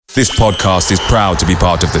This podcast is proud to be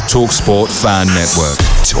part of the TalkSport Fan Network.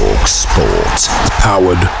 TalkSport.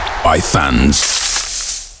 Powered by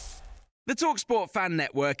fans. The TalkSport Fan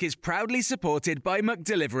Network is proudly supported by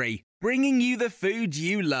McDelivery, bringing you the food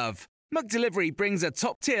you love. McDelivery brings a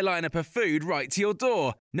top-tier lineup of food right to your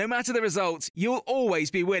door. No matter the result, you'll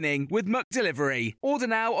always be winning with McDelivery. Order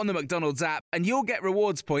now on the McDonald's app and you'll get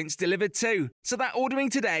rewards points delivered too. So that ordering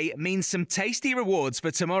today means some tasty rewards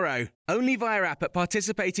for tomorrow. Only via app at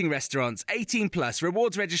participating restaurants. 18 plus.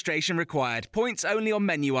 Rewards registration required. Points only on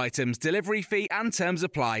menu items. Delivery fee and terms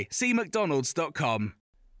apply. See mcdonalds.com.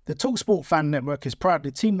 The TalkSport Fan Network is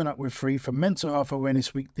proudly teaming up with Free for Mental Health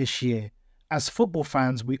Awareness Week this year. As football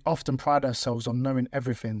fans, we often pride ourselves on knowing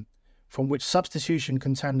everything, from which substitution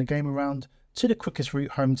can turn the game around to the quickest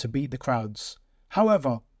route home to beat the crowds.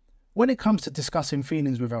 However, when it comes to discussing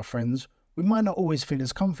feelings with our friends, we might not always feel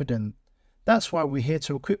as confident. That's why we're here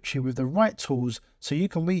to equip you with the right tools so you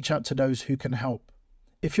can reach out to those who can help.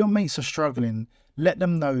 If your mates are struggling, let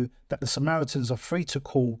them know that the Samaritans are free to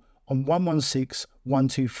call on 116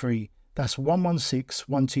 123. That's 116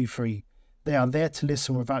 123. They are there to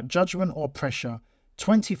listen without judgment or pressure,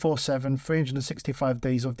 24/7, 365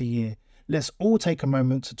 days of the year. Let's all take a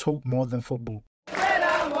moment to talk more than football. Red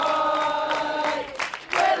and white,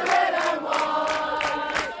 we're the red and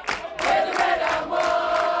white, we're the red and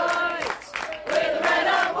white, we're the red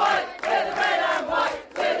and white, we're the red and white,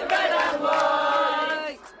 we're the red and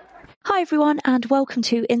white. Hi everyone and welcome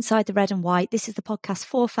to Inside the Red and White. This is the podcast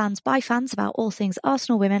for fans by fans about all things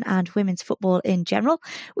Arsenal women and women's football in general.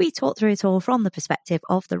 We talk through it all from the perspective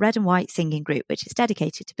of the Red and White singing group, which is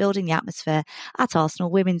dedicated to building the atmosphere at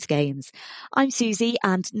Arsenal women's games. I'm Susie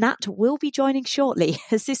and Nat will be joining shortly,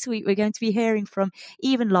 as this week we're going to be hearing from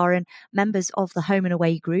Eve and Lauren, members of the home and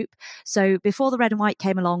away group. So before the Red and White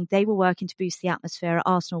came along, they were working to boost the atmosphere at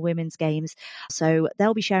Arsenal women's games. So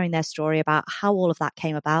they'll be sharing their story about how all of that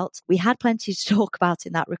came about. We had plenty to talk about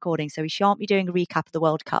in that recording, so we shan't be doing a recap of the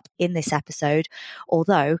World Cup in this episode,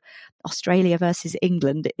 although Australia versus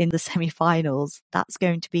England in the semi-finals, that's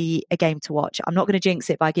going to be a game to watch. I'm not going to jinx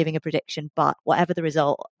it by giving a prediction, but whatever the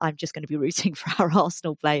result, I'm just going to be rooting for our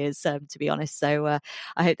Arsenal players, to be honest. So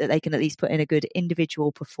I hope that they can at least put in a good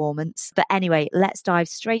individual performance. But anyway, let's dive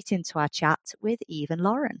straight into our chat with Eve and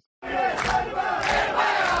Lauren.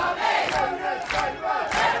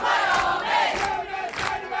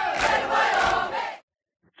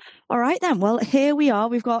 All right then, well, here we are.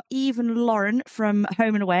 We've got Eve and Lauren from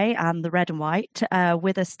Home and Away and the Red and White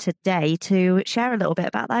with us today to share a little bit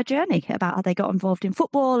about their journey, about how they got involved in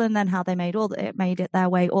football and then how they made it their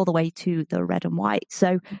way all the way to the Red and White.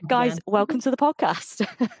 So guys, welcome to the podcast.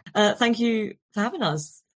 Thank you for having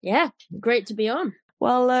us. Yeah, great to be on.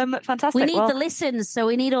 Well, fantastic. We need the listens, so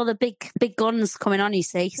we need all the big guns coming on, you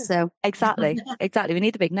see. So Exactly. We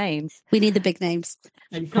need the big names. We need the big names.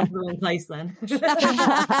 You've come to the wrong place then.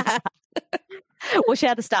 We'll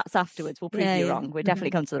share the stats afterwards. We'll prove you wrong. We'll definitely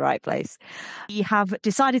come to the right place. We have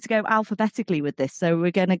decided to go alphabetically with this, so we're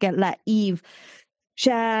going to let Eve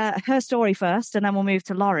share her story first, and then we'll move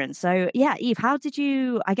to Lauren. So, yeah, Eve, how did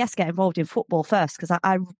you, I guess, get involved in football first? Because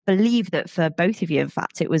I believe that for both of you, in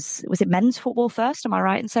fact, was it men's football first? Am I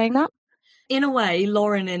right in saying that? In a way,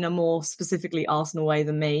 Lauren in a more specifically Arsenal way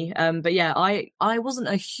than me. But yeah, I wasn't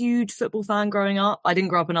a huge football fan growing up. I didn't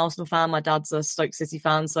grow up an Arsenal fan. My dad's a Stoke City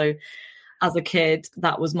fan, so as a kid,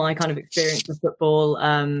 that was my kind of experience with football.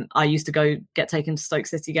 I used to get taken to Stoke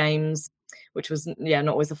City games, which was, not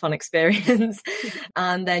always a fun experience.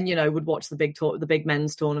 And then, would watch the big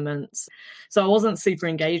men's tournaments. So I wasn't super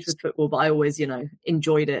engaged with football, but I always,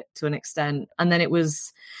 enjoyed it to an extent. And then it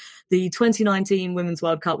was the 2019 Women's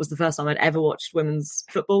World Cup was the first time I'd ever watched women's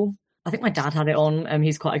football. I think my dad had it on.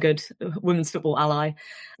 He's quite a good women's football ally.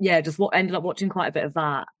 Yeah, just ended up watching quite a bit of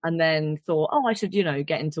that, and then thought, I should,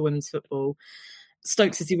 get into women's football.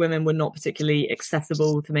 Stoke City women were not particularly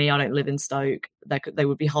accessible to me. I don't live in Stoke. They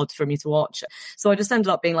would be hard for me to watch. So I just ended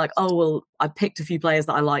up being like, I picked a few players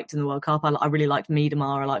that I liked in the World Cup. I really liked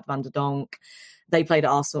Miedema. I liked Van der Donk. They played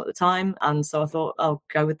at Arsenal at the time. And so I thought, I'll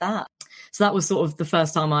go with that. So that was sort of the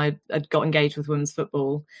first time I had got engaged with women's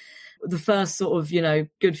football. The first sort of,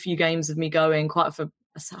 good few games of me going quite for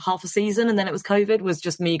half a season, and then it was COVID, was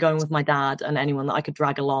just me going with my dad and anyone that I could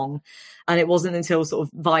drag along. And it wasn't until sort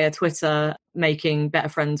of via Twitter, making better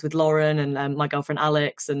friends with Lauren and my girlfriend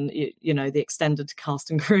Alex and, the extended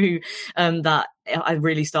cast and crew, that I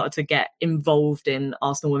really started to get involved in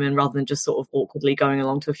Arsenal women rather than just sort of awkwardly going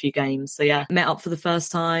along to a few games. So yeah, met up for the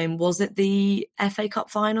first time. Was it the FA Cup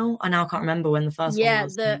final? I now can't remember when the first one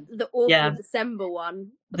was. The awful December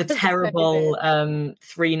one. The terrible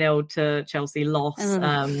 3-0 to Chelsea loss.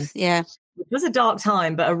 Yeah. It was a dark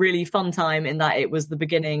time, but a really fun time in that it was the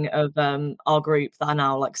beginning of our group that are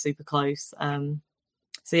now like super close.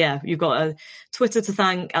 So yeah, you've got a Twitter to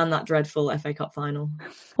thank and that dreadful FA Cup final.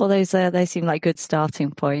 Well, those seem like good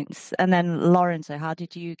starting points. And then Lauren, so how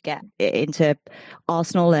did you get into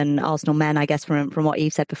Arsenal and Arsenal men, I guess, from what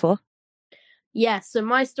Eve said before? Yeah, so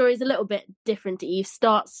my story is a little bit different to Eve.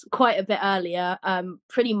 Starts quite a bit earlier.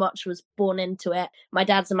 Pretty much was born into it. My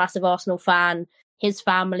dad's a massive Arsenal fan. His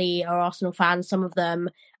family are Arsenal fans, some of them.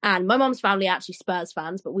 And my mum's family are actually Spurs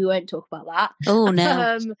fans, but we won't talk about that. Oh,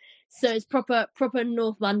 no. So it's proper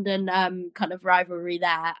North London kind of rivalry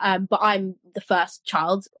there. But I'm the first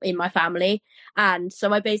child in my family. And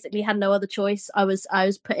so I basically had no other choice. I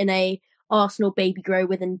was put in a Arsenal baby grow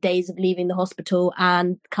within days of leaving the hospital,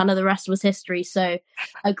 and kind of the rest was history. So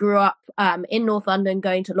I grew up in North London,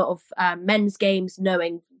 going to a lot of men's games,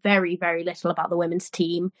 knowing very, very little about the women's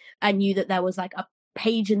team. I knew that there was like a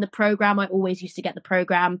page in the program. I always used to get the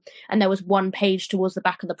program, and there was one page towards the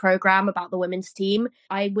back of the program about the women's team.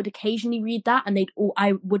 I would occasionally read that, and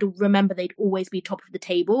I would remember they'd always be top of the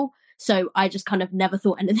table. So I just kind of never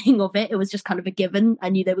thought anything of it. It was just kind of a given. I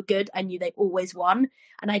knew they were good. I knew they always won.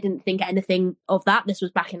 And I didn't think anything of that. This was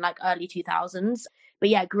back in like early 2000s. But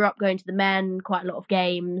yeah, grew up going to the men, quite a lot of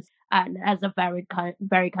games, and as a very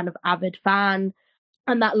kind of avid fan.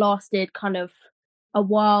 And that lasted kind of a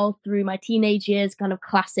while through my teenage years, kind of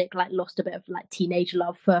classic, like lost a bit of like teenage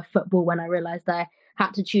love for football when I realised I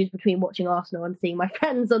had to choose between watching Arsenal and seeing my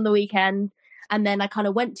friends on the weekend. And then I kind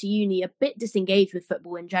of went to uni a bit disengaged with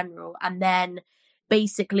football in general, and then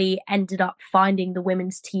basically ended up finding the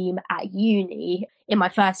women's team at uni in my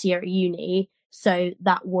first year at uni. So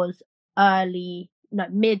that was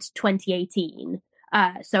mid 2018.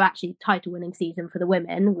 So actually title winning season for the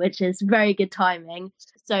women, which is very good timing.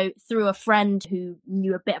 So through a friend who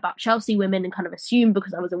knew a bit about Chelsea women and kind of assumed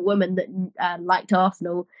because I was a woman that liked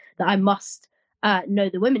Arsenal that I must know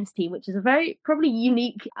the women's team, which is a very probably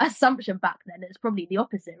unique assumption back then. It's probably the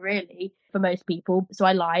opposite really for most people. So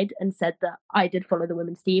I lied and said that I did follow the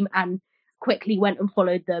women's team and quickly went and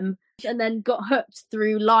followed them, and then got hooked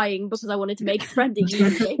through lying because I wanted to make a friend at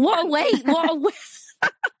uni. What a way!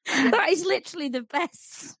 That is literally the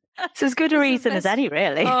best. It's as good a reason as any,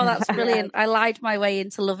 really. Oh, that's brilliant. I lied my way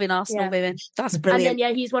into loving Arsenal women. That's brilliant. And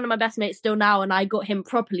then, he's one of my best mates still now, and I got him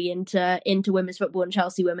properly into women's football and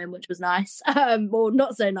Chelsea women, which was nice. Or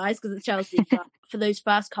not so nice because it's Chelsea. But for those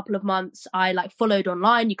first couple of months, I like followed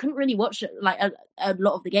online. You couldn't really watch like a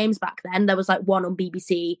lot of the games back then. There was like one on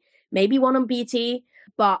BBC, maybe one on BT.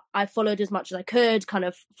 But I followed as much as I could, kind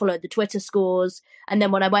of followed the Twitter scores. And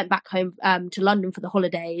then when I went back home to London for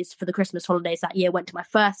the Christmas holidays that year, went to my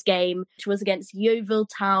first game, which was against Yeovil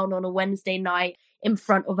Town on a Wednesday night in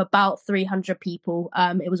front of about 300 people.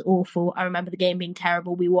 It was awful. I remember the game being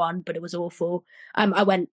terrible. We won, but it was awful. I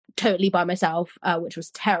went totally by myself, which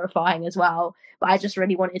was terrifying as well. But I just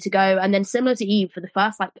really wanted to go. And then similar to Eve, for the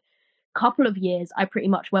first couple of years, I pretty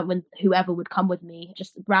much went with whoever would come with me,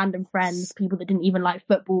 just random friends, people that didn't even like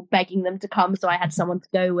football, begging them to come, so I had someone to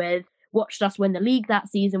go with. Watched us win the league that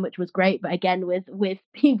season, which was great, but again with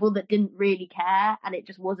people that didn't really care, and it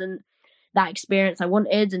just wasn't that experience I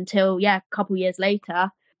wanted until a couple years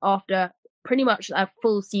later, after pretty much a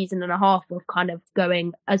full season and a half of kind of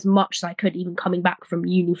going as much as I could, even coming back from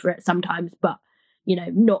uni for it sometimes, but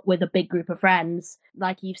not with a big group of friends.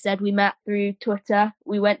 Like you've said, we met through Twitter.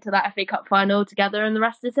 We went to that FA Cup final together, and the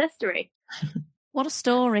rest is history. What a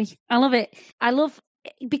story. I love it.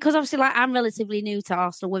 Because obviously I'm relatively new to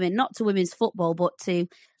Arsenal women, not to women's football, but to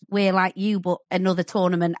we're like you, but another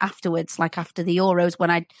tournament afterwards, like after the Euros,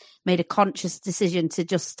 when I made a conscious decision to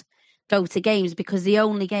just go to games, because the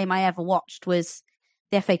only game I ever watched was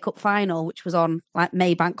the FA Cup final, which was on like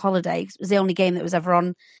May Bank holiday. It was the only game that was ever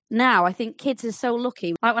on. Now, I think kids are so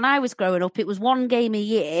lucky. Like when I was growing up, it was one game a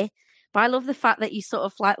year, but I love the fact that you sort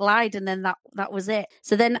of like lied and then that was it.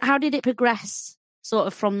 So then how did it progress sort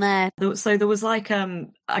of from there? So there was like, I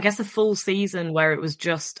guess a full season where it was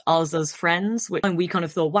just us as friends. And we kind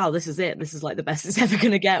of thought, wow, this is it. This is like the best it's ever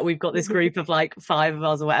going to get. We've got this group of like 5 of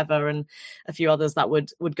us or whatever, and a few others that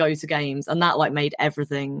would go to games. And that like made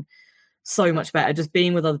everything so much better, just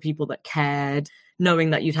being with other people that cared,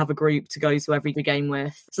 knowing that you'd have a group to go to every game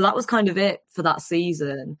with. So that was kind of it for that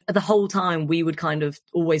season. The whole time we would kind of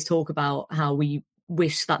always talk about how we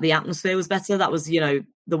wish that the atmosphere was better. That was,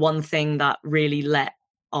 the one thing that really let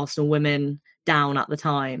Arsenal women down at the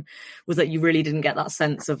time, was that you really didn't get that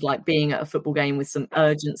sense of like being at a football game with some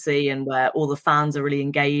urgency and where all the fans are really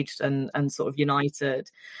engaged and sort of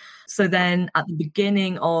united. So then at the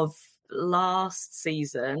beginning of last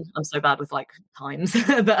season, I'm so bad with like times,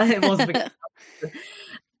 but it was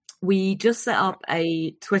we just set up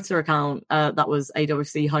a Twitter account that was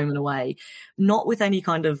AWC Home and Away, not with any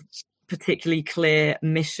kind of particularly clear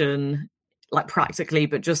mission, like practically,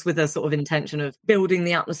 but just with a sort of intention of building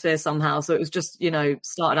the atmosphere somehow. So it was just,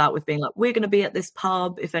 started out with being like, we're going to be at this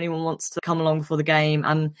pub if anyone wants to come along for the game,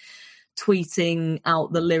 and tweeting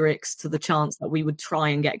out the lyrics to the chants that we would try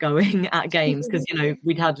and get going at games, because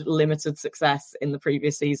we'd had limited success in the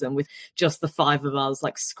previous season with just the 5 of us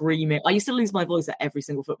like screaming. I used to lose my voice at every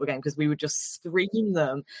single football game because we would just scream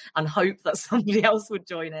them and hope that somebody else would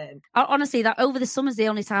join in. Honestly, that over the summer's the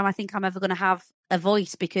only time I think I'm ever going to have a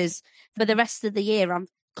voice, because for the rest of the year I'm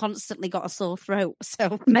constantly got a sore throat.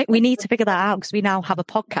 So Mate, we need to figure that out because we now have a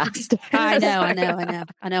podcast. I know.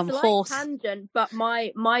 I'm hoarse. Tangent, but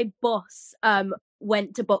my boss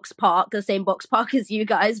went to Box Park, the same Box Park as you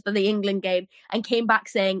guys, for the England game, and came back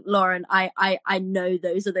saying, "Lauren, I know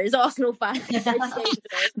those are those Arsenal fans.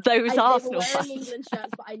 Those Arsenal fans. England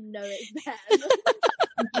shirts, but I know it's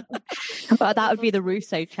them." Well, that would be the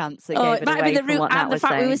Russo chants that gave it might be the root, and the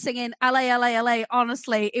fact we were singing LA, LA, LA.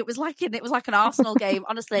 Honestly, it was like an Arsenal game.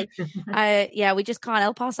 Honestly, we just can't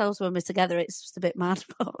help ourselves when we're together. It's just a bit mad.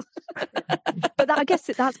 But I guess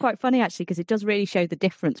that's quite funny actually, because it does really show the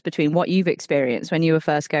difference between what you've experienced when you were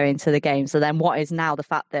first going to the games, and then what is now the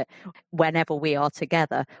fact that whenever we are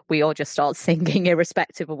together, we all just start singing,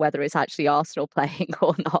 irrespective of whether it's actually Arsenal playing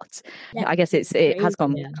or not. Yeah, I guess it has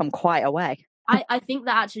come quite a way. I think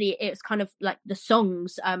that actually it's kind of like the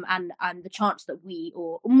songs and the chants that we,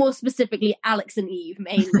 or more specifically Alex and Eve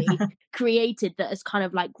mainly, created, that has kind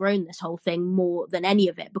of like grown this whole thing more than any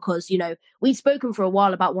of it, because we'd spoken for a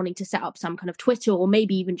while about wanting to set up some kind of Twitter, or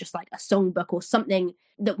maybe even just like a songbook or something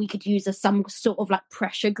that we could use as some sort of like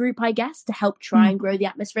pressure group, I guess, to help try and grow the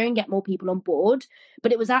atmosphere and get more people on board.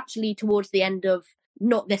 But it was actually towards the end of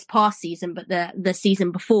not this past season, but the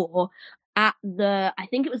season before, at I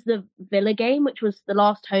think it was the Villa game, which was the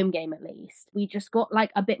last home game at least, we just got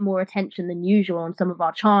like a bit more attention than usual on some of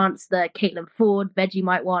our chants. The Caitlin Ford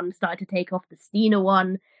Vegemite one started to take off, the Stina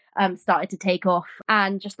one started to take off,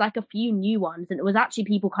 and just like a few new ones. And it was actually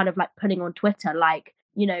people kind of like putting on Twitter like,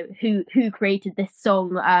 who created this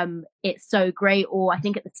song, it's so great. Or I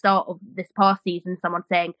think at the start of this past season, someone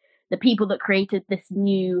saying the people that created this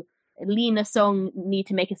new Lena song need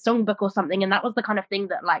to make a songbook or something. And that was the kind of thing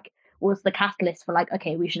that like was the catalyst for like,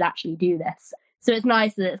 okay, we should actually do this. So it's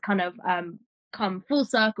nice that it's kind of come full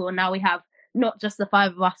circle, and now we have not just the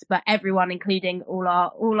 5 of us, but everyone, including all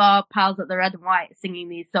our pals at the Red and White, singing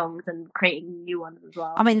these songs and creating new ones as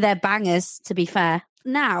well. I mean, they're bangers, to be fair.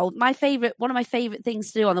 Now, one of my favourite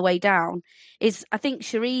things to do on the way down is, I think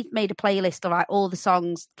Cherie made a playlist of like all the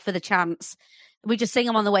songs for the chants. We just sing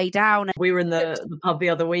them on the way down. We were in the pub the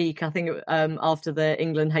other week, I think after the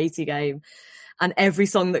England-Haiti game, and every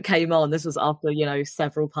song that came on, this was after,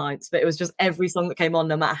 several pints, but it was just every song that came on,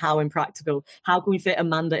 no matter how impractical. How can we fit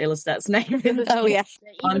Amanda Illister's name in? Oh, yeah.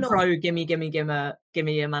 I'm pro gimme Amanda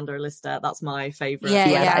Illister. That's my favourite. Yeah,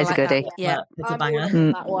 that is a goodie. Yeah. It's a banger.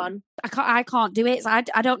 That one. I can't do it. So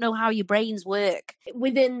I don't know how your brains work.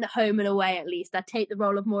 Within the home and away, at least, I take the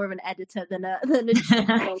role of more of an editor than a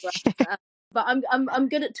songwriter. But I'm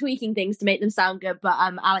good at tweaking things to make them sound good. But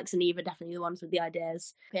Alex and Eve are definitely the ones with the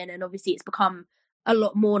ideas. And obviously it's become a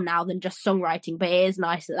lot more now than just songwriting. But it is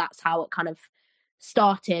nice that that's how it kind of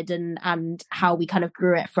started, and how we kind of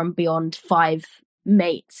grew it from beyond 5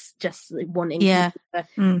 mates just wanting to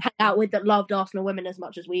hang out with that loved Arsenal women as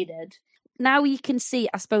much as we did. Now you can see,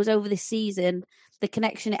 I suppose, over this season, the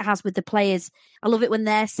connection it has with the players. I love it when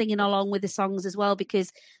they're singing along with the songs as well,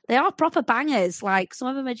 because they are proper bangers. Like, some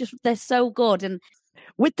of them they're so good. And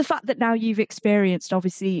with the fact that now you've experienced,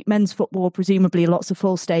 obviously, men's football, presumably lots of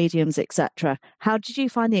full stadiums, etc., how did you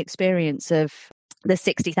find the experience of the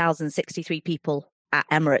 63 people at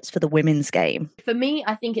Emirates for the women's game? For me,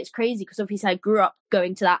 I think it's crazy because obviously I grew up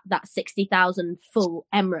going to that 60,000 full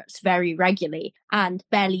Emirates very regularly, and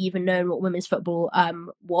barely even known what women's football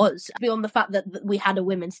was, beyond the fact that we had a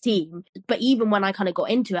women's team. But even when I kind of got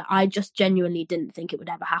into it, I just genuinely didn't think it would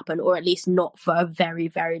ever happen, or at least not for a very,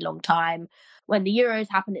 very long time. When the Euros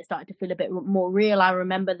happened, it started to feel a bit more real. I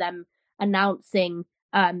remember them announcing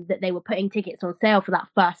that they were putting tickets on sale for that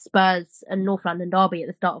first Spurs and North London derby at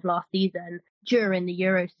the start of last season during the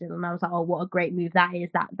Euros still, and I was like, oh, what a great move that is.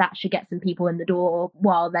 That should get some people in the door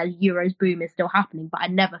while the Euros boom is still happening. But I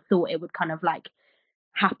never thought it would kind of like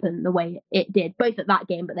happen the way it did, both at that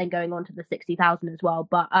game but then going on to the 60,000 as well.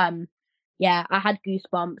 But yeah, I had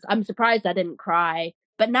goosebumps. I'm surprised I didn't cry.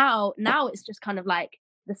 But now it's just kind of like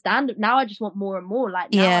the standard. Now I just want more and more.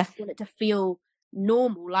 Like, now I just want it to feel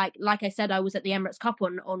normal. Like I said, I was at the Emirates Cup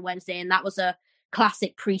on Wednesday, and that was a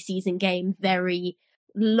classic pre-season game, very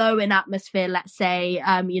low in atmosphere, let's say,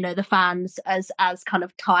 the fans as kind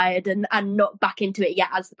of tired and not back into it yet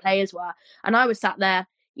as the players were. And I was sat there,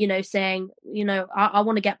 saying, I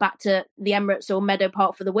want to get back to the Emirates or Meadow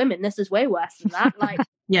Park for the women. This is way worse than that. Like,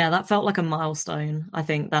 yeah, that felt like a milestone. I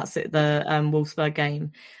think that's it. The Wolfsburg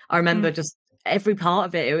game. I remember just every part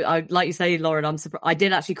of it. I, like you say, Lauren, I'm surprised. I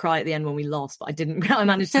did actually cry at the end when we lost, but I didn't. I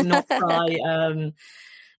managed to not cry.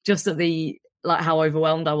 Just at the how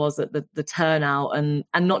overwhelmed I was at the turnout and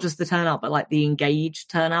not just the turnout, but like the engaged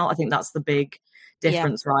turnout. I think that's the big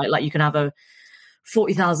difference, right? Like you can have a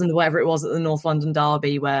 40,000 or whatever it was at the North London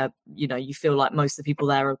derby where, you feel like most of the people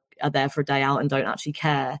there are there for a day out and don't actually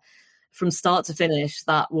care. From start to finish,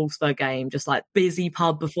 that Wolfsburg game, just like busy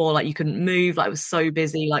pub before, like you couldn't move, like it was so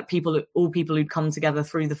busy, like all people who'd come together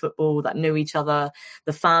through the football that knew each other,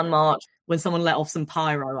 the fan march. When someone let off some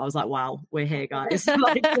pyro, I was like, wow, we're here, guys.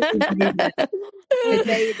 Like, that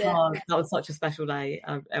was such a special day.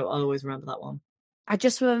 I'll always remember that one. I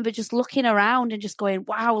just remember just looking around and just going,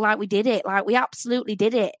 wow, like we did it. Like we absolutely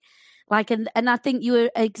did it. Like, and I think you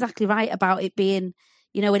were exactly right about it being,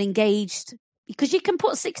 an engaged, because you can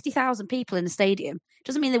put 60,000 people in a stadium.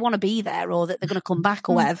 Doesn't mean they want to be there or that they're going to come back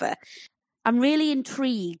or whatever. I'm really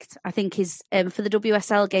intrigued, I think, is for the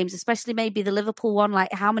WSL games, especially maybe the Liverpool one,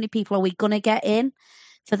 like how many people are we going to get in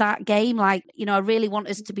for that game? Like, I really want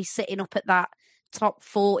us to be sitting up at that top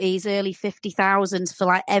 40s, early 50,000s for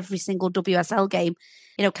like every single WSL game.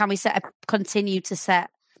 Can we continue to set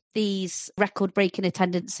these record-breaking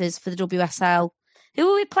attendances for the WSL? Who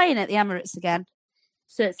are we playing at the Emirates again?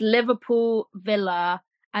 So it's Liverpool, Villa,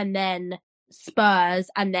 and then Spurs,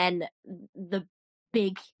 and then the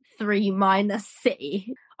big 3 minus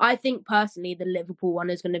City. I think personally the Liverpool one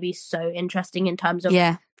is going to be so interesting in terms of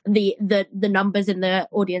the numbers in the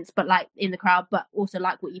audience, but like in the crowd, but also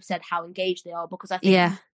like what you've said, how engaged they are, because I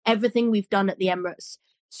think everything we've done at the Emirates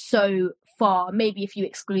so far, maybe if you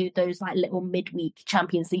exclude those like little midweek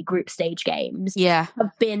Champions League group stage games,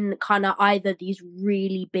 have been kind of either these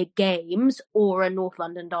really big games or a North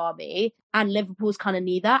London derby, and Liverpool's kind of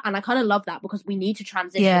neither. And I kind of love that because we need to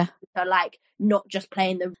transition to like not just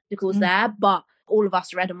playing the musicals there, but all of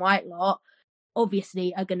us red and white lot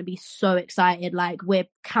obviously are going to be so excited. Like we're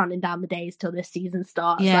counting down the days till this season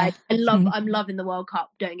starts. Like I'm loving the World Cup,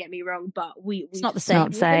 don't get me wrong, but it's not the same.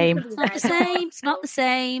 It's not the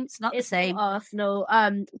same. Arsenal.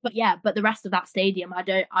 But the rest of that stadium,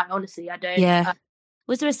 I honestly don't. Yeah.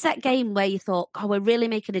 Was there a set game where you thought, oh, we're really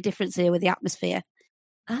making a difference here with the atmosphere?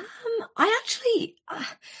 I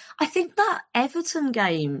think that Everton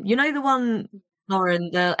game, the one, Lauren,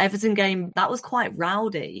 the Everton game, that was quite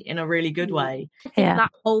rowdy in a really good way. I think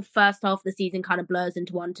that whole first half of the season kind of blurs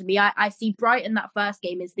into one to me. I see Brighton, that first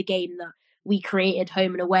game, is the game that we created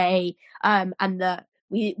home and away, and that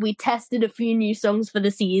we tested a few new songs for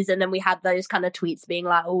the season, and we had those kind of tweets being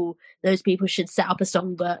like, oh, those people should set up a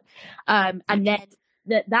songbook. And then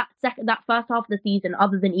that first half of the season,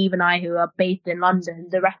 other than Eve and I, who are based in London,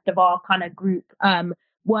 the rest of our kind of group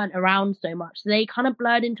weren't around so much. So they kind of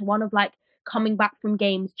blurred into one of like coming back from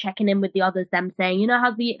games, checking in with the others, them saying,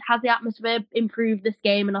 has the atmosphere improved this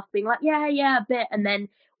game, and us being like, yeah, a bit, and then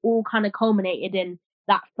all kind of culminated in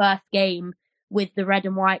that first game with the red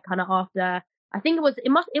and white kind of after. I think it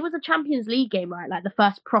was a Champions League game, right? Like the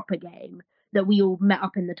first proper game that we all met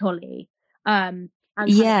up in the Tolly. And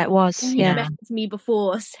it was. You messaged me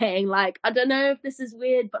before saying like, I don't know if this is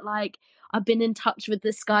weird, but like I've been in touch with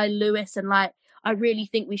this guy Lewis, and like I really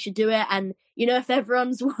think we should do it. And if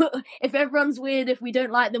everyone's weird, if we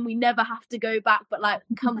don't like them, we never have to go back. But like,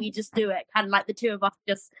 can we just do it? Can like the two of us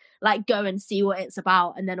just like go and see what it's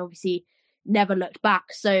about? And then obviously never looked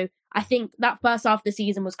back. So I think that first half of the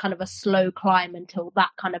season was kind of a slow climb until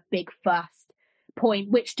that kind of big first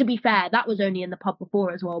point, which, to be fair, that was only in the pub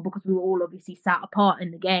before as well, because we were all obviously sat apart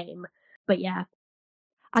in the game. But yeah.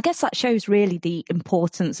 I guess that shows really the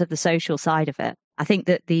importance of the social side of it. I think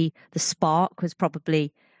that the spark was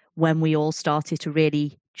probably when we all started to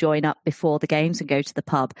really join up before the games and go to the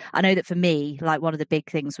pub. I know that for me, like one of the big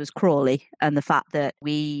things was Crawley, and the fact that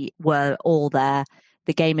we were all there.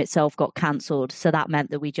 The game itself got cancelled, so that meant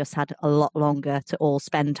that we just had a lot longer to all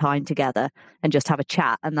spend time together and just have a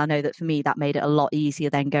chat. And I know that for me, that made it a lot easier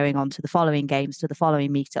then going on to the following games, to the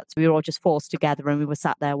following meetups. We were all just forced together, and we were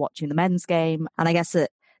sat there watching the men's game. And I guess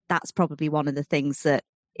that's probably one of the things that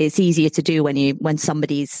it's easier to do when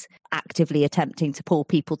somebody's actively attempting to pull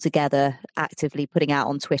people together, actively putting out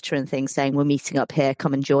on Twitter and things saying we're meeting up here,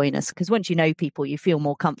 come and join us. Because once you know people, you feel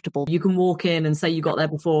more comfortable. You can walk in and say you got there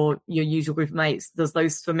before your usual group of mates. There's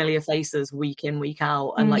those familiar faces week in, week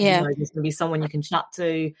out. And like, you know, there's going to be someone you can chat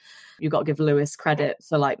to. You've got to give Lewis credit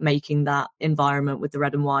for like making that environment with the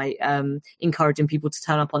red and white, encouraging people to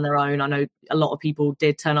turn up on their own. I know a lot of people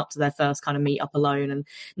did turn up to their first kind of meet up alone and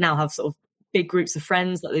now have sort of big groups of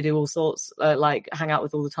friends that they do all sorts, like hang out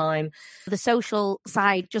with all the time. The social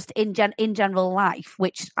side, just in general life,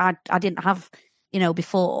 which I didn't have, you know,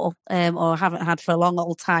 before, or haven't had for a long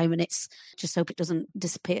old time, and it's just hope it doesn't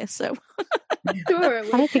disappear. So Sure,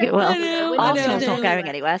 I don't think it will. Arsenal's not going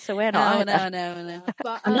anywhere, so we're not. No.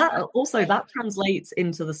 But, And that translates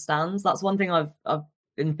into the stands. That's one thing I've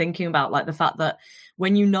been thinking about, like the fact that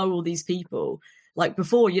when you know all these people. Like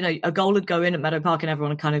before, you know, a goal would go in at Meadow Park and everyone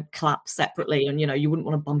would kind of clap separately, and you know, you wouldn't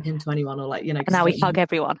want to bump into anyone or like, you know. And now we hug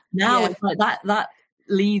everyone. Now it's like that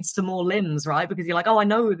leads to more limbs, right? Because you're like, oh, I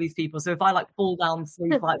know these people. So if I like fall down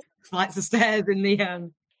 3 flights of stairs in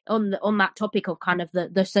the on that topic of kind of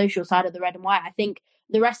the social side of the red and white, I think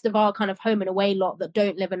the rest of our kind of home and away lot that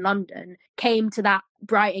don't live in London came to that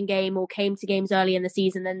Brighton game or came to games early in the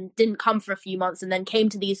season, then didn't come for a few months, and then came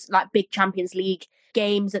to these like big Champions League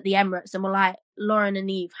games at the Emirates and were like, Lauren and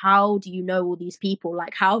Eve, how do you know all these people?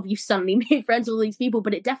 Like, how have you suddenly made friends with all these people?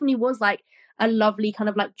 But it definitely was like a lovely kind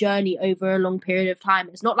of like journey over a long period of time.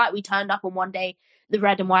 It's not like we turned up on one day, the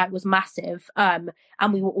red and white was massive, and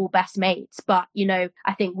we were all best mates. But, you know,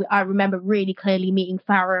 I think I remember really clearly meeting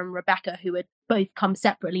Farah and Rebecca, who had both come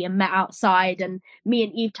separately and met outside, and me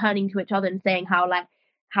and Eve turning to each other and saying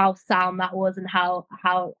how sound that was and how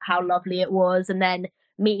lovely it was. And then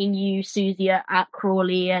meeting you, Susie, at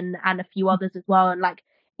Crawley and a few others as well. And like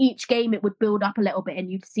each game it would build up a little bit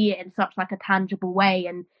and you'd see it in such like a tangible way,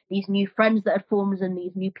 and these new friends that had formed and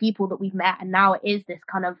these new people that we've met, and now it is this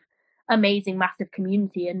kind of amazing massive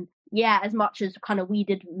community. And yeah, as much as kind of we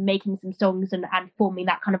did making some songs and forming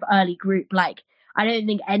that kind of early group, like I don't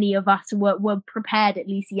think any of us were prepared, at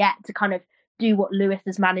least yet, to kind of do what Lewis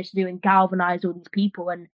has managed to do and galvanize all these people.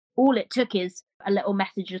 And all it took is a little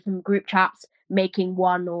message or some group chats making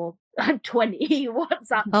 1 or 20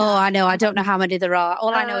 WhatsApp. Oh, I know. I don't know how many there are.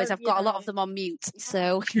 All I know is I've got a lot of them on mute.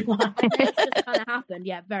 So it's just kind of happened.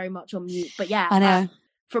 Yeah, very much on mute. But yeah, I know.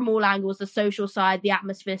 From all angles, the social side, the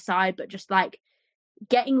atmosphere side, but just like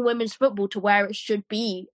getting women's football to where it should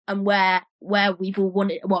be and where we've all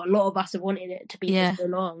wanted, well, a lot of us have wanted it to be for so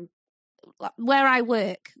long. Where I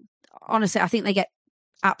work, honestly, I think they get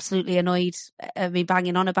absolutely annoyed at me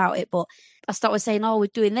banging on about it, but I started saying, oh, we're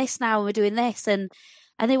doing this now, we're doing this, and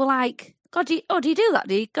they were like, God, do you do that?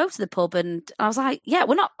 Do you go to the pub? And I was like, yeah,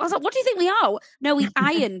 we're not. I was like, what do you think we are? No, we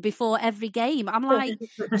iron before every game. I'm like,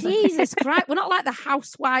 Jesus Christ, we're not like the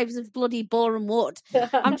housewives of bloody Boreham Wood.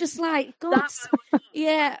 I'm just like, God,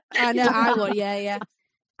 yeah, I know, I would, yeah.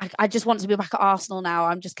 I just want to be back at Arsenal now.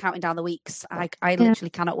 I'm just counting down the weeks. I literally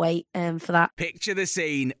cannot wait for that. Picture the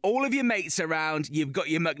scene. All of your mates around. You've got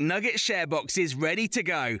your McNugget share boxes ready to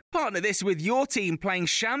go. Partner this with your team playing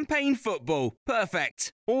champagne football.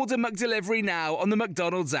 Perfect. Order McDelivery now on the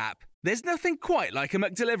McDonald's app. There's nothing quite like a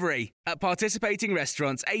McDelivery. At participating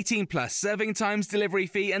restaurants, 18 plus, serving times, delivery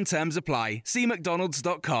fee and terms apply. See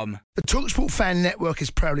mcdonalds.com. The TalkSport Fan Network is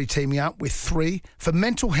proudly teaming up with 3 for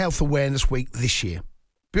Mental Health Awareness Week this year.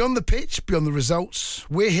 Beyond the pitch, beyond the results,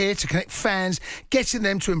 we're here to connect fans, getting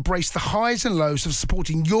them to embrace the highs and lows of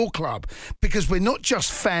supporting your club, because we're not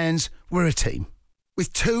just fans, we're a team.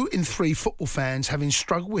 With 2 in 3 football fans having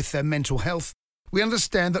struggled with their mental health, we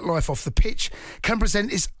understand that life off the pitch can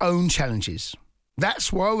present its own challenges.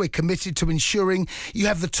 That's why we're committed to ensuring you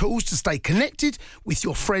have the tools to stay connected with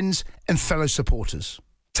your friends and fellow supporters.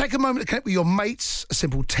 Take a moment to connect with your mates. A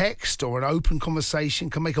simple text or an open conversation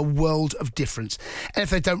can make a world of difference. And if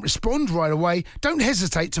they don't respond right away, don't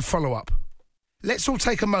hesitate to follow up. Let's all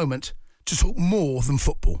take a moment to talk more than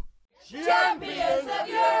football. Champions of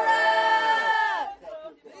Europe!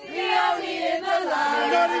 The only in the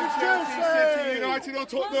land! City United or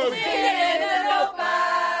Tottenham! We're in the North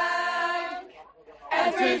Bank!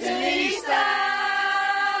 And through to the East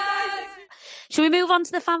Side! Should we move on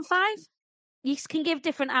to the Fan 5? You can give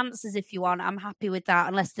different answers if you want. I'm happy with that,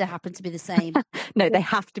 unless they happen to be the same. No, they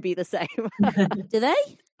have to be the same. Do they?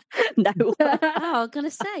 No. Oh, I'm going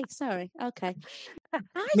to say. Sorry. Okay.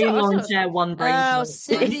 Me and Lauren share one brain. Oh,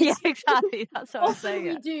 Yeah, exactly. That's what I was saying.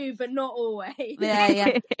 We do, but not always.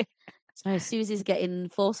 Yeah. So Susie's getting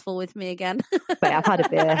forceful with me again. Wait, I've had a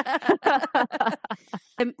beer.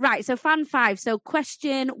 Right, so Fan 5. So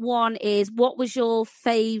question 1 is, what was your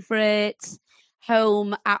favourite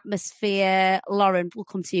home atmosphere. Lauren, we'll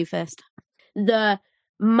come to you first. The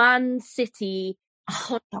Man City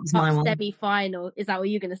That was my one. semi-final. Is that what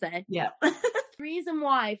you're going to say? Yeah. The reason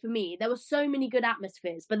why, for me, there were so many good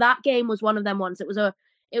atmospheres, but that game was one of them ones. It was a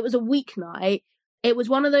weeknight. It was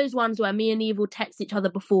one of those ones where me and Eve will text each other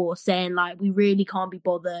before saying, like, we really can't be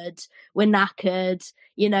bothered. We're knackered.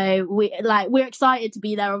 You know, we're excited to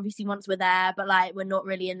be there, obviously, once we're there, but, like, we're not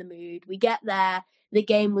really in the mood. We get there. The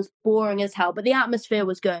game was boring as hell, but the atmosphere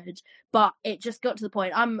was good. But it just got to the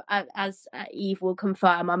point. As Eve will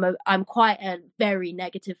confirm, I'm quite a very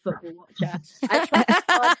negative football watcher.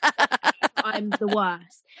 I'm the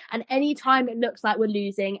worst. And anytime it looks like we're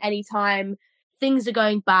losing, anytime things are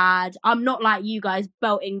going bad, I'm not like you guys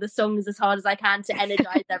belting the songs as hard as I can to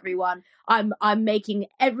energize everyone. I'm making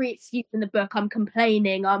every excuse in the book. I'm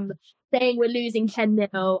complaining. I'm saying we're losing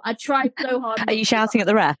 10-0. I tried so hard. Are you shouting at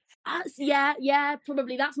the ref? Yeah,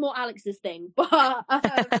 probably. That's more Alex's thing, but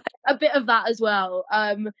a bit of that as well.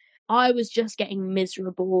 I was just getting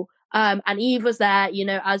miserable. And Eve was there, you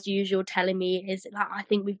know, as usual, telling me, is like, I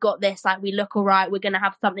think we've got this. Like, we look all right. We're going to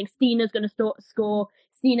have something. Stina's going to score.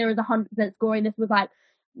 Stina is 100% scoring. This was like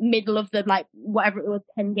middle of the, like, whatever it was,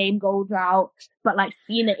 10-game goal drought. But like,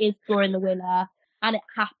 Stina is scoring the winner. And it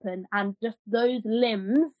happened. And just those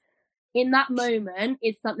limbs in that moment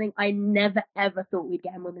is something I never, ever thought we'd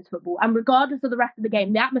get in women's football. And regardless of the rest of the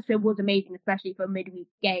game, the atmosphere was amazing, especially for a midweek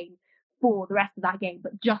game, for the rest of that game.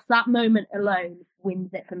 But just that moment alone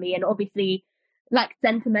wins it for me. And obviously, like,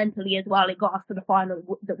 sentimentally as well, it got us to the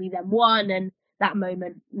final that we then won. And that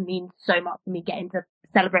moment means so much to me, getting to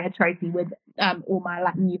celebrate a trophy with all my,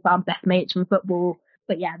 like, newfound best mates from football.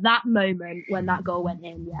 But yeah, that moment when that goal went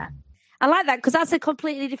in, yeah. I like that because that's a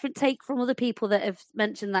completely different take from other people that have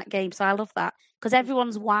mentioned that game. So I love that because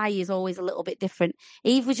everyone's why is always a little bit different.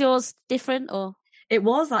 Eve, was yours different or? It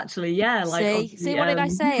was actually, yeah. Like, see what did I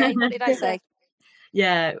say? What did I say?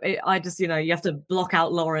 Yeah, I just, you know, you have to block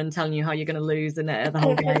out Lauren telling you how you're going to lose in it the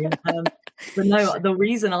whole game. But no, the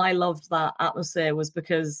reason I loved that atmosphere was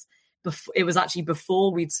because it was actually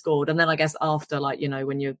before we'd scored, and then I guess after, like, you know,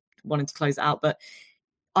 when you're wanting to close it out. But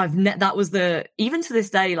that was even to this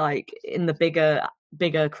day, like in the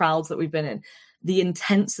bigger crowds that we've been in, the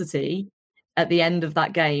intensity at the end of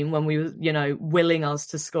that game when we were, you know, willing us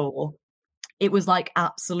to score, it was like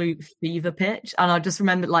absolute fever pitch. And I just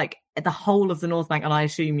remember, like, the whole of the North Bank, and I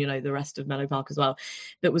assume, you know, the rest of Mellow Park as well,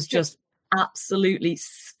 that was just absolutely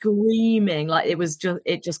screaming. Like,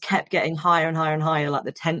 it just kept getting higher and higher and higher. Like,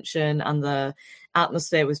 the tension and the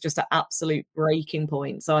atmosphere was just an absolute breaking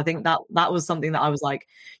point. So I think that was something that I was like,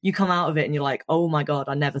 you come out of it and you're like, oh my God,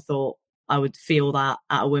 I never thought I would feel that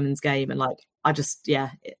at a women's game. And like, I just,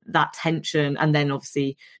 that tension, and then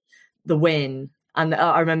obviously the win. And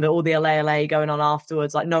I remember all the LA going on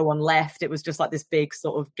afterwards, like no one left. It was just like this big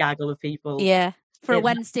sort of gaggle of people. Yeah. For a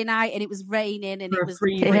Wednesday night, and it was raining and it was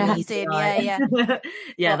freezing. Yeah.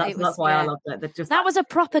 Yeah, that's why I loved it. That was a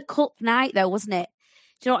proper cup night though, wasn't it?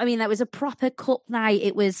 Do you know what I mean? That was a proper cup night.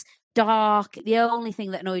 It was dark. The only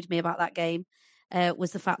thing that annoyed me about that game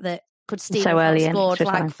was the fact that Steve scored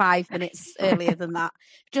like 5 minutes earlier than that.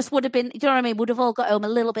 Just would have been, do you know what I mean? Would have all got home a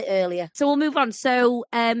little bit earlier. So we'll move on. So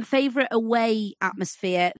favourite away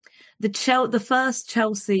atmosphere? The first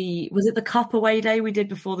Chelsea, was it the Cup away day we did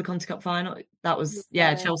before the Conti Cup final? That was,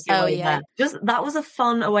 Chelsea away there. That was a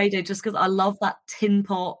fun away day just because I love that tin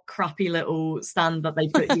pot, crappy little stand that they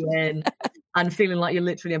put you in. And feeling like you're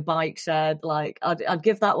literally a bike shed. Like, I'd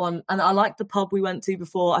give that one. And I liked the pub we went to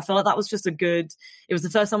before. I felt like that was just it was the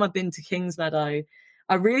first time I'd been to Kingsmeadow.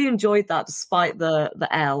 I really enjoyed that despite the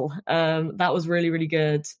L. That was really, really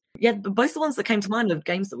good. Yeah, both the ones that came to mind are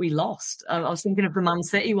games that we lost. I was thinking of the Man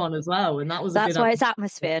City one as well. And that was That's why it's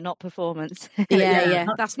atmosphere, not performance. Yeah.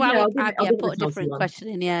 That's why I put a different question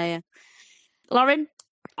in. Yeah. Lauren?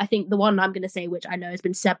 I think the one I'm going to say, which I know has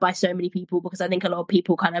been said by so many people, because I think a lot of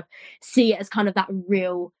people kind of see it as kind of that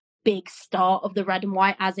real big start of the red and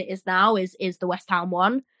white as it is now, is the West Ham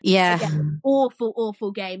one. Yeah. Again,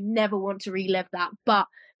 awful game. Never want to relive that. But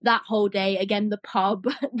that whole day, again, the pub,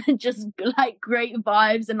 just like great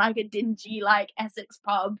vibes and like a dingy like Essex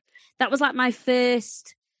pub. That was like my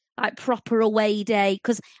first like proper away day,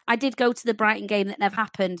 because I did go to the Brighton game that never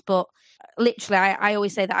happened, but literally I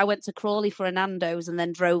always say that I went to Crawley for a Nando's and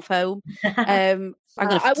then drove home. I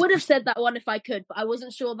would have said that one if I could, but I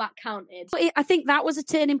wasn't sure that counted. But I think that was a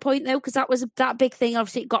turning point though, because that was that big thing.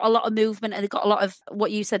 Obviously it got a lot of movement, and it got a lot of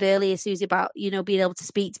what you said earlier, Susie, about, you know, being able to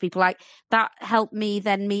speak to people. Like that helped me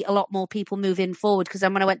then meet a lot more people moving forward, because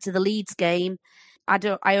then when I went to the Leeds game,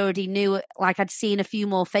 I already knew it, like I'd seen a few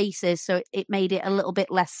more faces, so it made it a little bit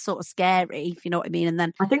less sort of scary, if you know what I mean. And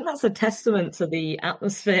then I think that's a testament to the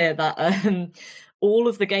atmosphere that all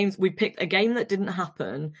of the games we picked, a game that didn't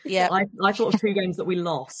happen. Yeah. I thought of 2 games that we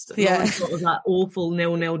lost. Yeah. Lauren thought of that awful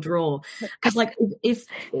 0-0 draw. Because like if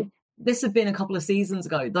this had been a couple of seasons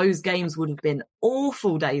ago, those games would have been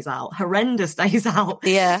awful days out, horrendous days out.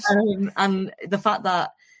 Yeah. And the fact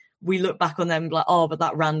that we look back on them like, oh, but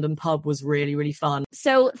that random pub was really, really fun.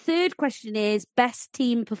 So third question is best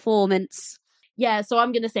team performance. Yeah, so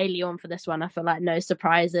I'm going to say Lyon for this one. I feel like no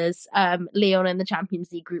surprises. Lyon in the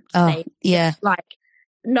Champions League group stage. Yeah. Like,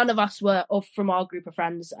 none of us from our group of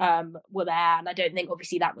friends were there. And I don't think,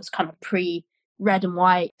 obviously, that was kind of pre-red and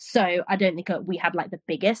white. So I don't think we had, like, the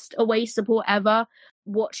biggest away support ever.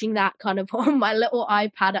 Watching that kind of on my little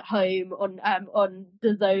iPad at home, on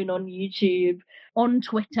the Zone on YouTube, on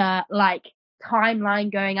Twitter, like,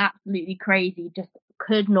 timeline going absolutely crazy. Just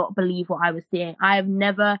could not believe what I was seeing. I have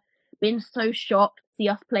never been so shocked to see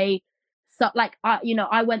us play. So, like,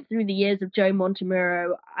 I went through the years of Joe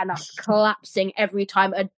Montemurro and us collapsing every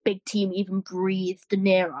time a big team even breathed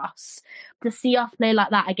near us. To see us play like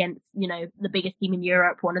that against, the biggest team in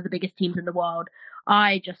Europe, one of the biggest teams in the world,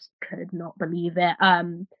 I just could not believe it.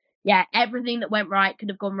 Yeah, everything that went right could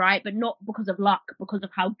have gone right, but not because of luck, because of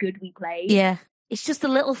how good we played. Yeah. It's just the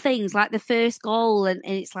little things like the first goal and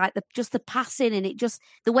it's like just the passing and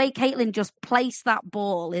the way Caitlin just placed that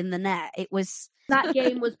ball in the net. It was... That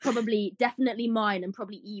game was definitely mine and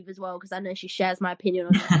probably Eve as well, because I know she shares my opinion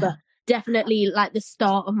on this, but definitely like the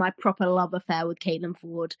start of my proper love affair with Caitlin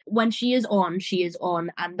Ford. When she is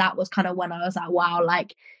on, and that was kind of when I was like, wow,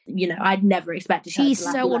 like, I'd never expected her to, She's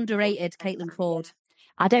so underrated, Caitlin Ford.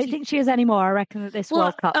 I don't think she is anymore. I reckon at this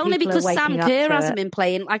World Cup, only because Sam Kerr hasn't it. been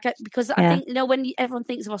playing. Because I think when everyone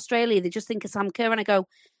thinks of Australia, they just think of Sam Kerr, and I go,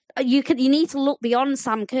 you need to look beyond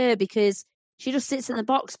Sam Kerr because she just sits in the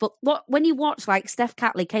box. But when you watch like Steph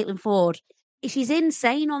Catley, Caitlin Ford, she's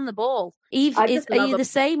insane on the ball. Eve, are you the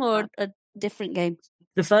same or a different game?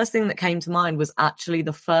 The first thing that came to mind was actually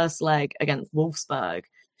the first leg against Wolfsburg.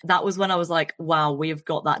 That was when I was like, wow, we have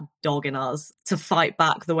got that dog in us to fight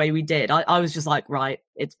back the way we did. I was just like, right,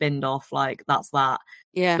 it's binned off, like, that's that.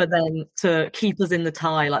 Yeah. But then to keep us in the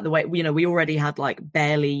tie, like the way, we already had like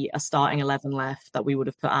barely a starting 11 left that we would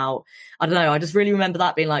have put out. I don't know, I just really remember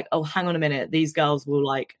that being like, oh, hang on a minute, these girls will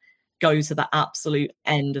like go to the absolute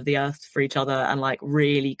end of the earth for each other and like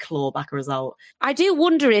really claw back a result. I do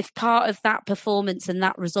wonder if part of that performance and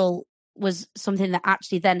that result was something that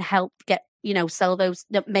actually then helped get, sell those,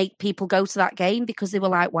 that make people go to that game because they were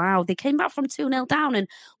like, wow, they came back from 2-0 down and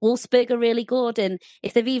Wolfsburg are really good. And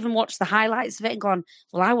if they've even watched the highlights of it and gone,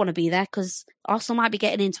 well, I want to be there because Arsenal might be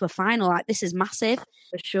getting into a final. Like, this is massive.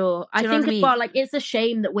 For sure. I think as well, like, it's a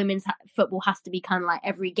shame that women's football has to be kind of like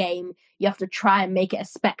every game. You have to try and make it a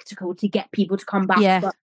spectacle to get people to come back. Yeah.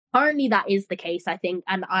 But currently that is the case, I think.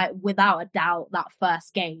 And without a doubt, that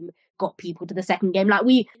first game got people to the second game. Like,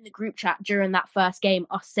 we in the group chat during that first game,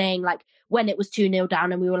 us saying like when it was 2-0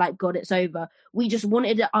 down and we were like, God, it's over. We just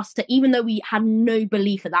wanted us to, even though we had no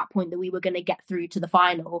belief at that point that we were going to get through to the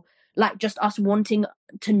final, like just us wanting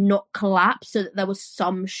to not collapse so that there was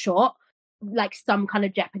some shot, like some kind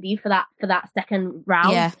of jeopardy for that second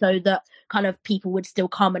round, so that kind of people would still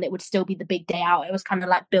come and it would still be the big day out. It was kind of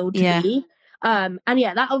like build to be. And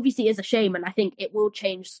that obviously is a shame, and I think it will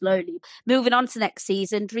change slowly. Moving on to next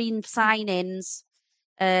season, dream signings.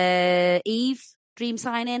 Eve, dream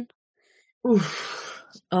signing? Oof.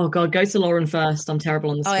 Oh God, go to Lauren first. I'm terrible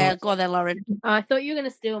on the spot. Oh yeah, go on then, Lauren. I thought you were going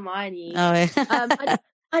to steal mine, Eve. Oh yeah.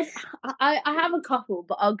 I have a couple,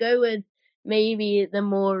 but I'll go with maybe the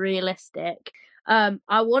more realistic. I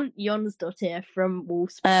want Jonsdottir from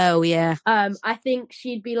Wolfsburg. Oh yeah. I think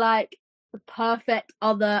she'd be like the perfect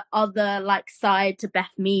other like side to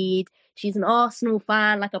Beth Mead. She's an Arsenal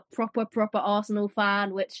fan, like a proper Arsenal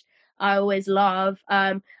fan, which I always love.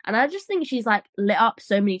 And I just think she's like lit up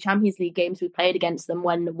so many Champions League games we played against them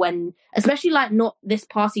when especially like not this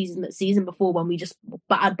past season, but season before, when we just were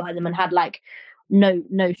battered by them and had like no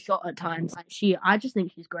shot at times. Like I just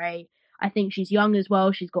think she's great. I think she's young as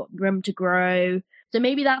well. She's got room to grow. So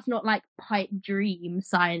maybe that's not like pipe dream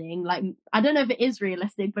signing. Like, I don't know if it is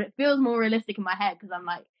realistic, but it feels more realistic in my head because I'm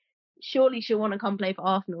like, surely she'll want to come play for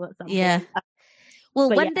Arsenal at some point. Well,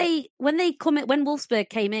 when Wolfsburg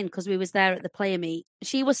came in, because we was there at the player meet,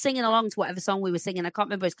 she was singing along to whatever song we were singing. I can't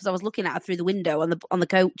remember, because I was looking at her through the window on the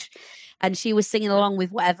coach, and she was singing along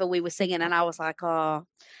with whatever we were singing, and I was like, oh,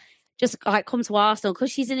 just like come to Arsenal,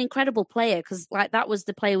 because she's an incredible player, because like that was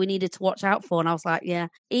the player we needed to watch out for. And I was like, yeah.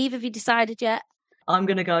 Eve, have you decided yet? I'm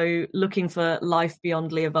going to go looking for life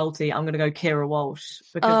beyond Leah Volti. I'm going to go Kira Walsh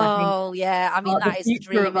because I think that is the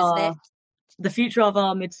dream, isn't it? the future of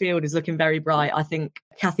our midfield is looking very bright. I think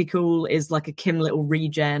Kathy Cool is like a Kim Little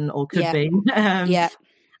regen, or could be.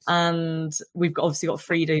 And we've obviously got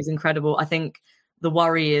Frida, who's incredible. I think the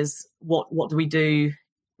worry is what do we do?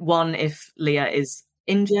 One, if Leah is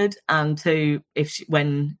injured, and two,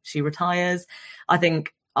 when she retires. I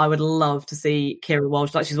think I would love to see Kira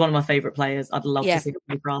Walsh. Like, she's one of my favourite players. I'd love to see her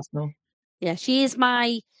play for Arsenal. Yeah, she is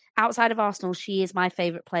outside of Arsenal, she is my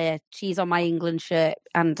favourite player. She's on my England shirt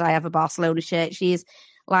and I have a Barcelona shirt. She is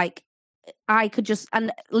like,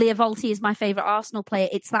 and Leah Volti is my favourite Arsenal player.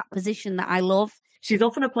 It's that position that I love. She's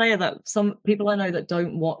often a player that some people I know that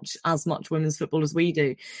don't watch as much women's football as we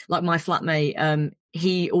do. Like my flatmate,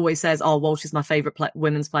 he always says, oh, Walsh is my favourite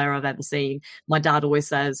women's player I've ever seen. My dad always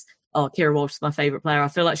says, oh, Kira Walsh is my favourite player. I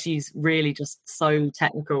feel like she's really just so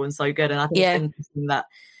technical and so good. And I think it's interesting that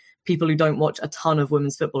people who don't watch a ton of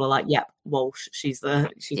women's football are like, yep, Walsh, she's my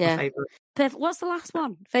favourite. Perfect. What's the last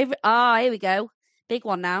one? Favourite? Here we go. Big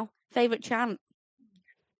one now. Favourite chant.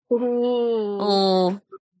 Oh.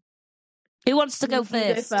 Who wants to go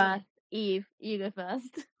first? You go first. Eve, you go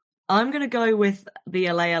first. I'm going to go with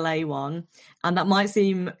the LA one, and that might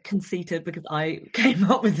seem conceited because I came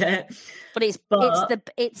up with it. But it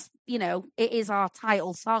is our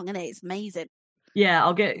title song, isn't it? It's amazing. Yeah,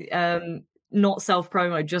 I'll get not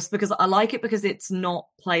self-promo just because I like it because it's not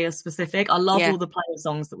player specific. I love all the player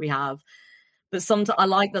songs that we have, but sometimes I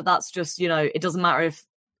like that that's just, it doesn't matter if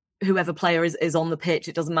whoever player is on the pitch.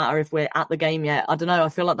 It doesn't matter if we're at the game yet. I don't know. I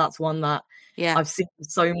feel like that's one that I've seen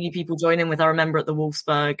so many people join in with. I remember at the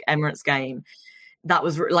Wolfsburg Emirates game, that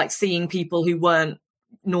was like seeing people who weren't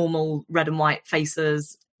normal red and white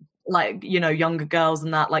faces, like, younger girls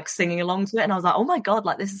and that, like singing along to it. And I was like, oh my God,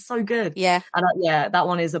 like this is so good. Yeah. And that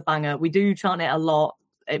one is a banger. We do chant it a lot.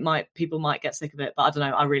 People might get sick of it, but I don't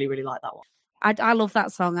know. I really, really like that one. I love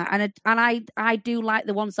that song, and I do like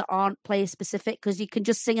the ones that aren't player specific because you can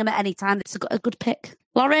just sing them at any time. It's a good pick.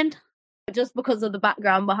 Lauren? Just because of the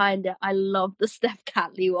background behind it, I love the Steph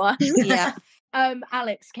Catley one. Yeah.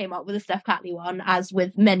 Alex came up with a Steph Catley one, as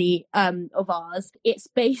with many of ours. It's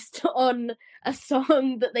based on a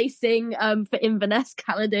song that they sing for Inverness,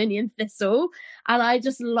 Caledonian Thistle, and I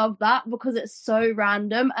just love that because it's so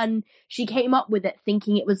random. And she came up with it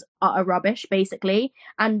thinking it was utter rubbish, basically.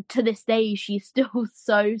 And to this day, she's still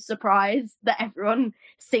so surprised that everyone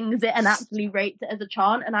sings it and actually rates it as a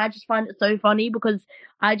chant. And I just find it so funny because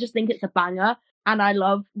I just think it's a banger. And I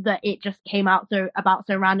love that it just came out so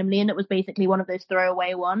randomly, and it was basically one of those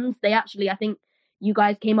throwaway ones. They actually, I think you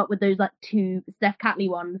guys came up with those like two Steph Catley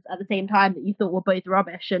ones at the same time that you thought were both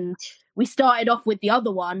rubbish. And we started off with the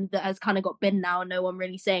other one that has kind of got bin now and no one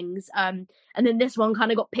really sings. And then this one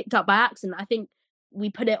kind of got picked up by accident. I think we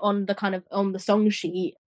put it on the song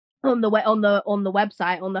sheet on the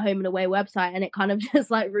website, on the Home and Away website, and it kind of just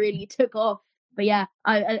like really took off. But yeah,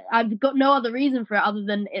 I've got no other reason for it other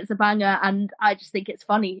than it's a banger, and I just think it's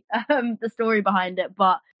funny, the story behind it.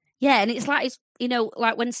 But yeah, and it's like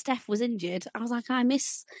like when Steph was injured, I was like, I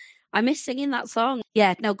miss singing that song.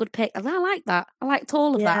 Yeah, no, good pick. I like that. I liked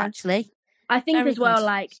all of that actually. I think Very as well, good.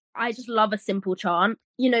 like I just love a simple chant.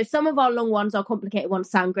 Some of our long ones, our complicated ones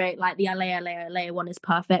sound great. Like the LA one is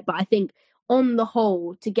perfect, but I think on the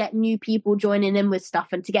whole, to get new people joining in with stuff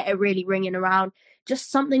and to get it really ringing around,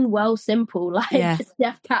 just something simple, like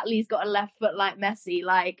Steph Catley's got a left foot like Messi,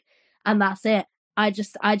 and that's it. I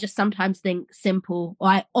just sometimes think simple, or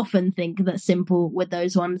I often think that simple with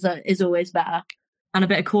those ones is always better. And a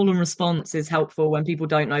bit of call and response is helpful when people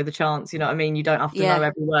don't know the chants. You know what I mean? You don't have to know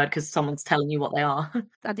every word because someone's telling you what they are.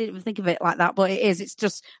 I didn't even think of it like that, but it is. It's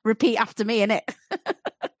just repeat after me, innit?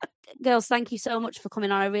 Girls, thank you so much for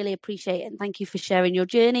coming on. I really appreciate it, and thank you for sharing your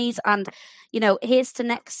journeys. And here's to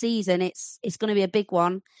next season. It's going to be a big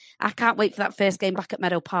one. I can't wait for that first game back at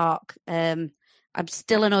Meadow Park. I'm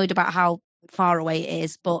still annoyed about how far away it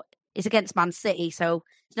is, but it's against Man City, so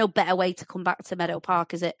there's no better way to come back to Meadow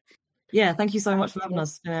Park, is it? Yeah, thank you so much for having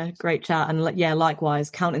us. Great chat, and likewise,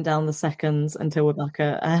 counting down the seconds until we're back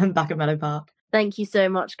at Meadow Park. Thank you so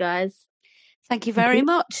much, guys. Thank you very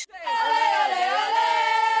much.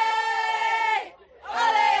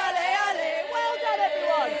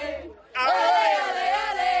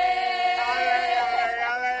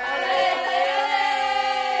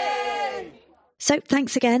 So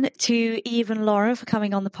thanks again to Eve and Laura for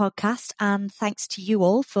coming on the podcast, and thanks to you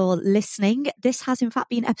all for listening. This has in fact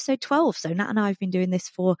been episode 12. So Nat and I have been doing this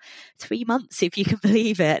for 3 months, if you can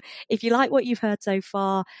believe it. If you like what you've heard so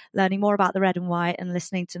far, learning more about the red and white and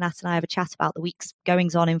listening to Nat and I have a chat about the week's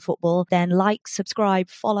goings on in football, then like, subscribe,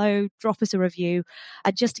 follow, drop us a review.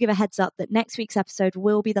 And just to give a heads up that next week's episode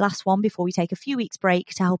will be the last one before we take a few weeks break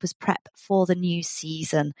to help us prep for the new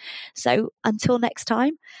season. So until next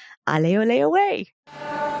time, allez, allez, away.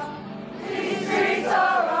 These streets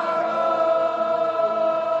are our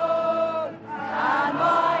own, and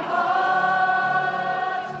my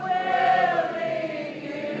heart will leave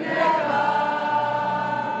you never.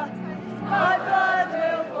 My blood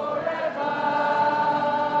will forever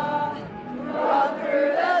run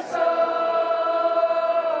through the soul.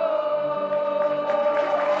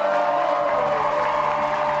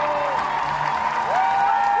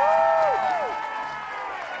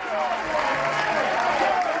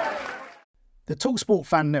 The TalkSport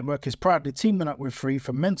Fan Network is proudly teaming up with Free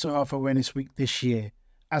for Mental Health Awareness Week this year.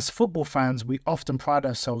 As football fans, we often pride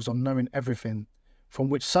ourselves on knowing everything, from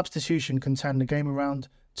which substitution can turn the game around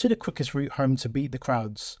to the quickest route home to beat the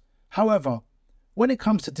crowds. However, when it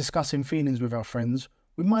comes to discussing feelings with our friends,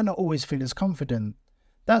 we might not always feel as confident.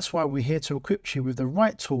 That's why we're here to equip you with the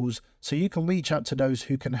right tools so you can reach out to those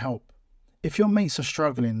who can help. If your mates are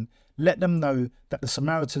struggling, let them know that the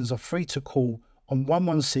Samaritans are free to call on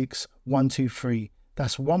 116 123.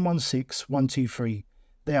 That's 116 123.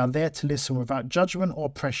 They are there to listen without judgment or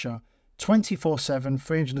pressure, 24/7,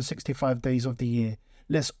 365 days of the year.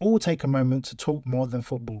 Let's all take a moment to talk more than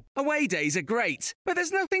football. Away days are great, but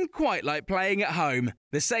there's nothing quite like playing at home.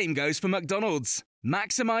 The same goes for McDonald's.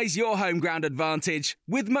 Maximise your home ground advantage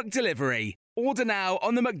with McDelivery. Order now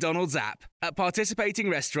on the McDonald's app. At participating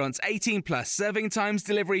restaurants, 18 plus, serving times,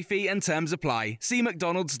 delivery fee and terms apply. See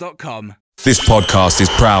mcdonalds.com. This podcast is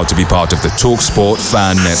proud to be part of the TalkSport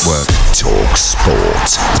Fan Network.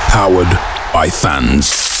 TalkSport. Powered by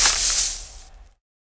fans.